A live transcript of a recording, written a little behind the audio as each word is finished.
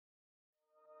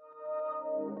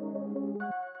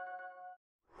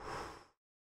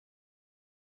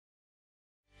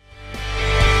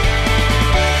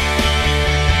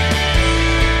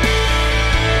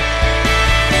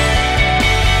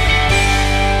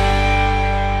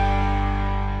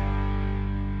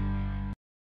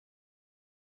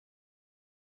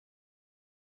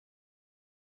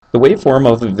The waveform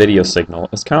of a video signal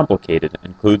is complicated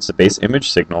and includes the base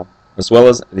image signal as well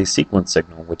as the sequence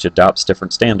signal, which adopts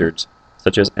different standards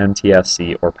such as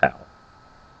NTSC or PAL.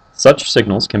 Such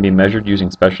signals can be measured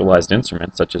using specialized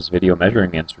instruments such as video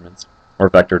measuring instruments or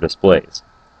vector displays.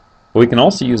 But we can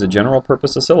also use a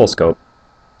general-purpose oscilloscope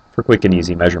for quick and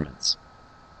easy measurements.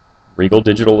 RIGOL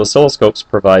digital oscilloscopes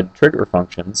provide trigger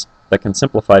functions that can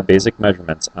simplify basic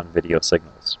measurements on video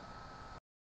signals.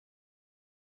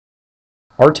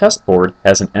 Our test board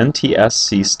has an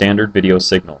NTSC standard video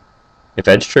signal. If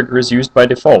edge trigger is used by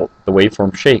default, the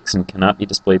waveform shakes and cannot be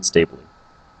displayed stably.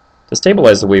 To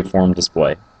stabilize the waveform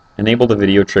display, enable the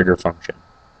video trigger function.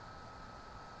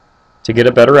 To get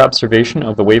a better observation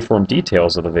of the waveform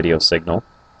details of the video signal,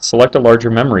 select a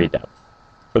larger memory depth.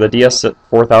 For the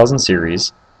DS4000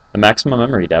 series, the maximum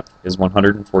memory depth is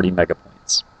 140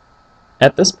 megapoints.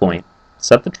 At this point,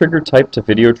 set the trigger type to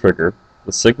video trigger,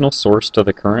 the signal source to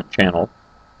the current channel,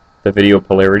 the video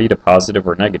polarity to positive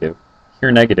or negative,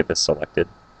 here negative is selected,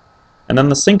 and then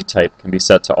the sync type can be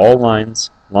set to all lines,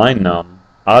 line num,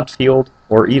 odd field,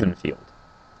 or even field.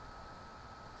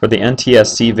 For the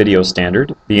NTSC video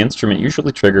standard, the instrument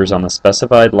usually triggers on the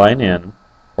specified line in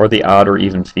or the odd or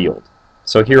even field,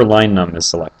 so here line num is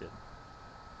selected.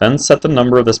 Then set the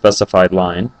number of the specified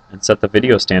line and set the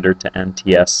video standard to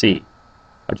NTSC.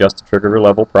 Adjust the trigger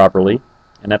level properly,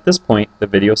 and at this point the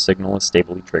video signal is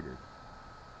stably triggered.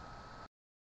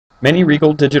 Many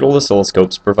RIGOL digital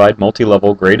oscilloscopes provide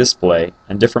multi-level gray display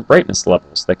and different brightness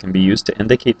levels that can be used to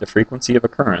indicate the frequency of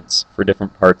occurrence for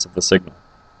different parts of the signal.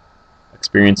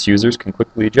 Experienced users can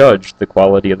quickly judge the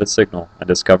quality of the signal and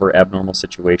discover abnormal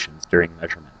situations during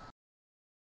measurement.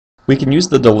 We can use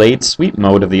the delayed sweep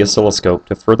mode of the oscilloscope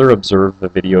to further observe the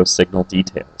video signal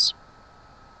details.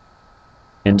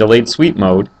 In delayed sweep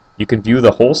mode, you can view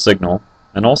the whole signal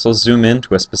and also zoom in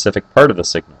to a specific part of the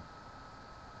signal.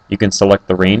 You can select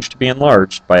the range to be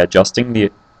enlarged by adjusting the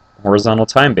horizontal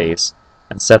time base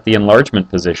and set the enlargement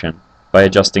position by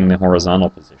adjusting the horizontal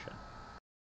position.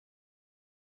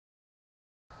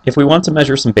 If we want to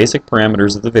measure some basic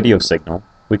parameters of the video signal,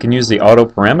 we can use the auto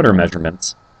parameter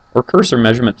measurements or cursor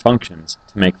measurement functions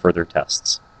to make further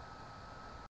tests.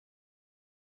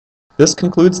 This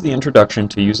concludes the introduction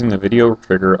to using the video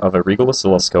trigger of a RIGOL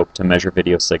oscilloscope to measure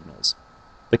video signals.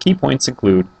 The key points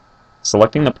include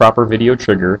selecting the proper video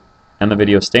trigger and the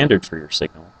video standard for your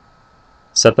signal,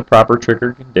 set the proper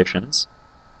trigger conditions,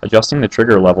 adjusting the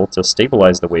trigger level to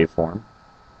stabilize the waveform,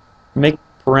 and make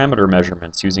parameter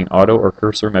measurements using auto or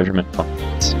cursor measurement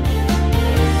functions.